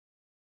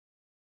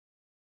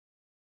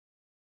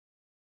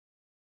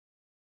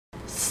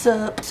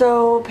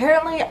So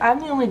apparently I'm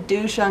the only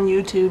douche on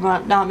YouTube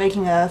not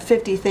making a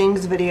 50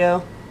 things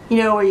video. You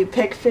know, where you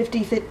pick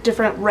 50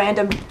 different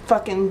random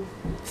fucking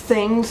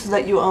things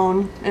that you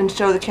own and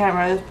show the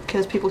camera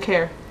because people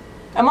care.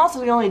 I'm also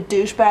the only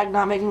douchebag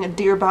not making a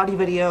deer body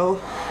video.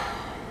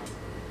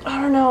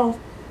 I don't know.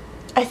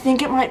 I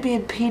think it might be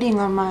impeding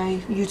on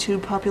my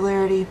YouTube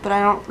popularity, but I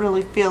don't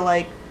really feel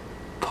like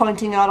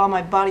pointing out all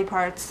my body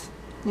parts,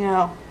 you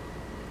know,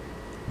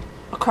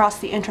 across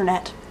the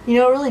internet. You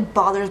know, it really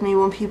bothers me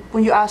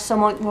when you ask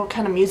someone what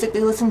kind of music they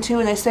listen to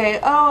and they say,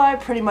 oh, I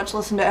pretty much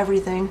listen to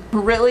everything.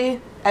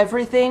 Really?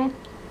 Everything?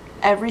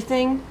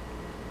 Everything?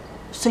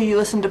 So you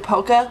listen to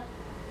polka?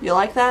 You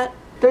like that?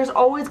 There's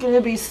always going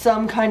to be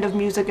some kind of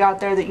music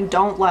out there that you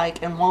don't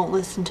like and won't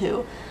listen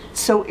to.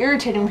 It's so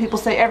irritating when people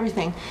say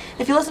everything.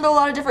 If you listen to a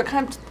lot of different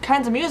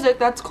kinds of music,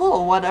 that's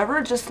cool,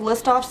 whatever. Just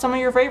list off some of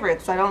your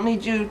favorites. I don't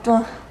need you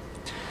to...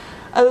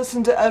 I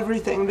listen to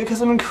everything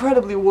because I'm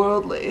incredibly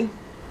worldly.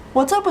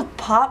 What's up with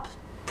pop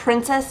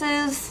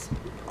princesses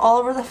all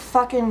over the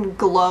fucking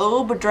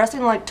globe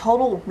dressing like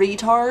total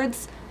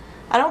retards?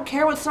 I don't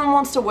care what someone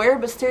wants to wear,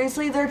 but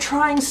seriously, they're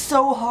trying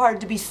so hard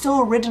to be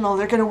so original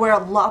they're gonna wear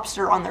a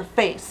lobster on their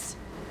face.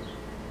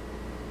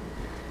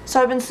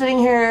 So I've been sitting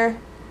here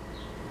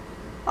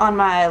on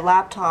my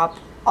laptop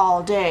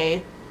all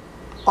day.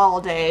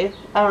 I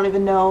don't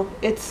even know.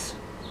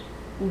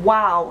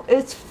 Wow,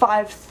 it's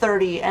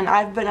 5:30 and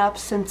I've been up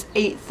since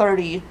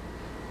 8:30.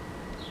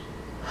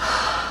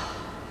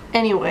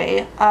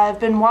 Anyway,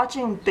 I've been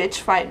watching bitch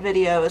fight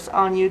videos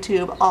on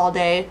YouTube all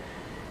day.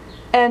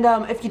 And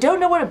if you don't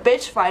know what a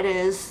bitch fight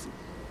is,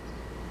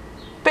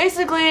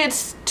 basically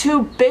it's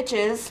two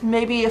bitches,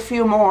 maybe a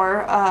few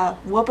more,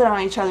 whooping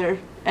on each other,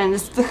 and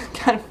it's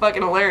kind of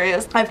fucking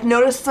hilarious. I've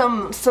noticed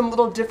some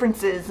little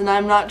differences, and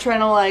I'm not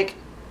trying to like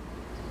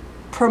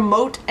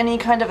promote any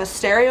kind of a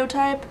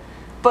stereotype,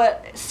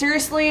 but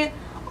seriously,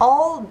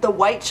 all the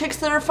white chicks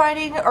that are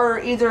fighting are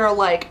either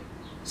like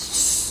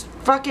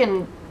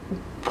fucking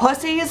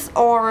pussies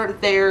or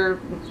they're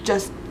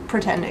just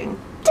pretending.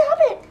 Stop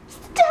it!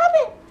 Stop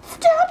it!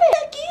 Stop it!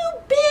 Fuck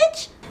you,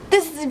 bitch!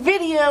 This is a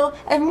video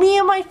of me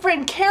and my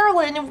friend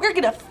Carolyn and we're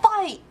gonna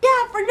fight!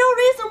 Yeah, for no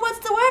reason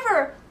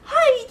whatsoever!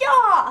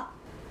 Hi-ya!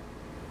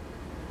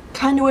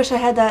 Kinda wish I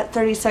had that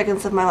 30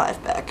 seconds of my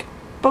life back.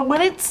 But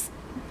when it's...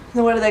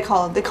 what do they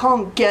call them? They call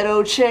them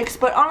ghetto chicks,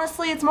 but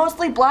honestly it's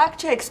mostly black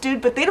chicks,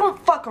 dude, but they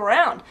don't fuck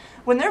around.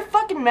 When they're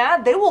fucking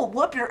mad, they will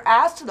whoop your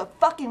ass to the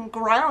fucking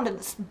ground and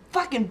it's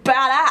fucking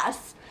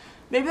badass.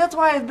 Maybe that's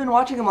why I've been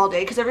watching them all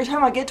day, because every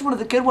time I get to one of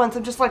the good ones,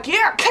 I'm just like,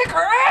 yeah, kick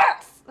her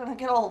ass! And I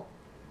get all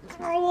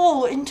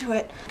into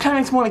it. Kind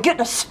of makes me want to get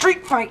in a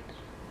street fight.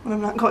 But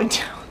I'm not going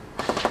to,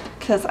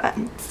 because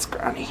I'm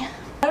scrawny.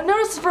 I've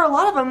noticed for a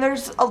lot of them,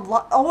 there's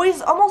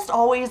almost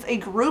always a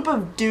group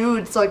of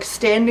dudes like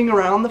standing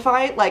around the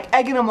fight, like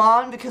egging them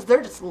on because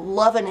they're just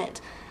loving it.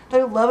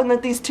 They're loving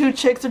that these two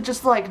chicks are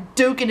just like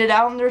duking it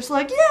out and they're just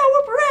like, yeah,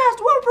 whoop her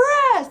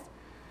ass!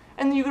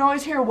 And you can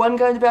always hear one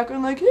guy in the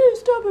background like, hey,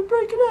 stop it,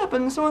 break it up.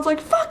 And someone's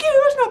like, fuck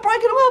you, there's no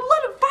breaking them up,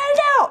 let them fight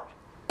it out!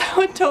 That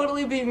would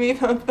totally be me.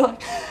 I would be like,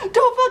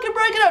 don't fucking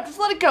break it up, just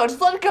let it go,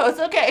 it's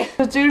okay.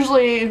 It's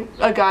usually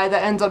a guy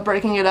that ends up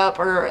breaking it up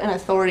or an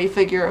authority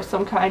figure of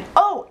some kind.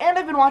 Oh, and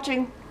I've been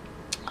watching,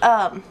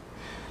 I've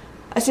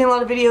seen a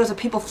lot of videos of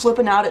people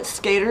flipping out at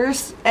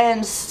skaters,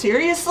 and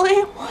seriously,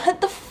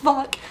 what the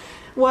fuck?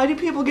 Why do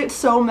people get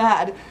so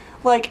mad?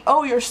 Like,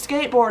 oh, you're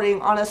skateboarding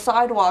on a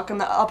sidewalk on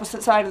the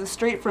opposite side of the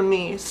street from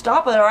me.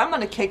 Stop it or I'm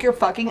gonna kick your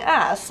fucking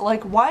ass.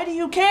 Like, why do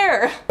you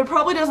care? The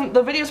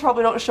videos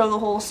probably don't show the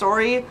whole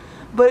story,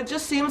 but it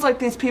just seems like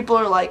these people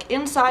are like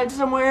inside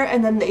somewhere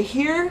and then they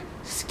hear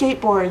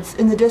skateboards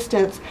in the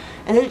distance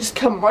and they just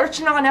come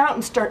marching on out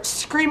and start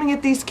screaming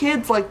at these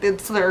kids like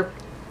it's their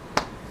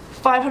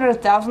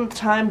 500,000th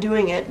time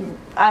doing it.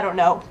 I don't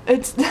know.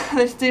 They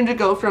seem to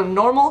go from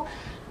normal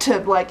to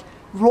like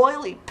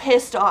royally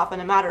pissed off in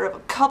a matter of a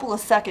couple of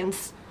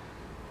seconds.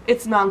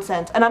 It's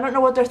nonsense. And I don't know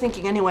what they're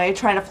thinking anyway,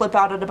 trying to flip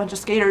out at a bunch of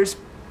skaters.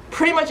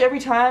 Pretty much every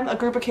time a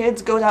group of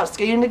kids goes out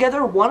skating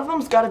together, one of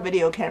them's got a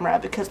video camera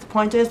because the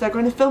point is they're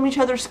going to film each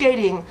other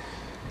skating.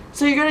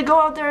 So you're going to go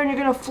out there and you're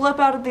going to flip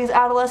out at these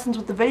adolescents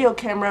with the video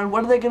camera, and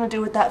what are they going to do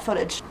with that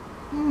footage?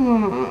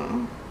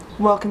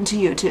 Welcome to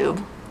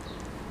YouTube.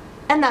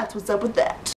 And that's what's up with that.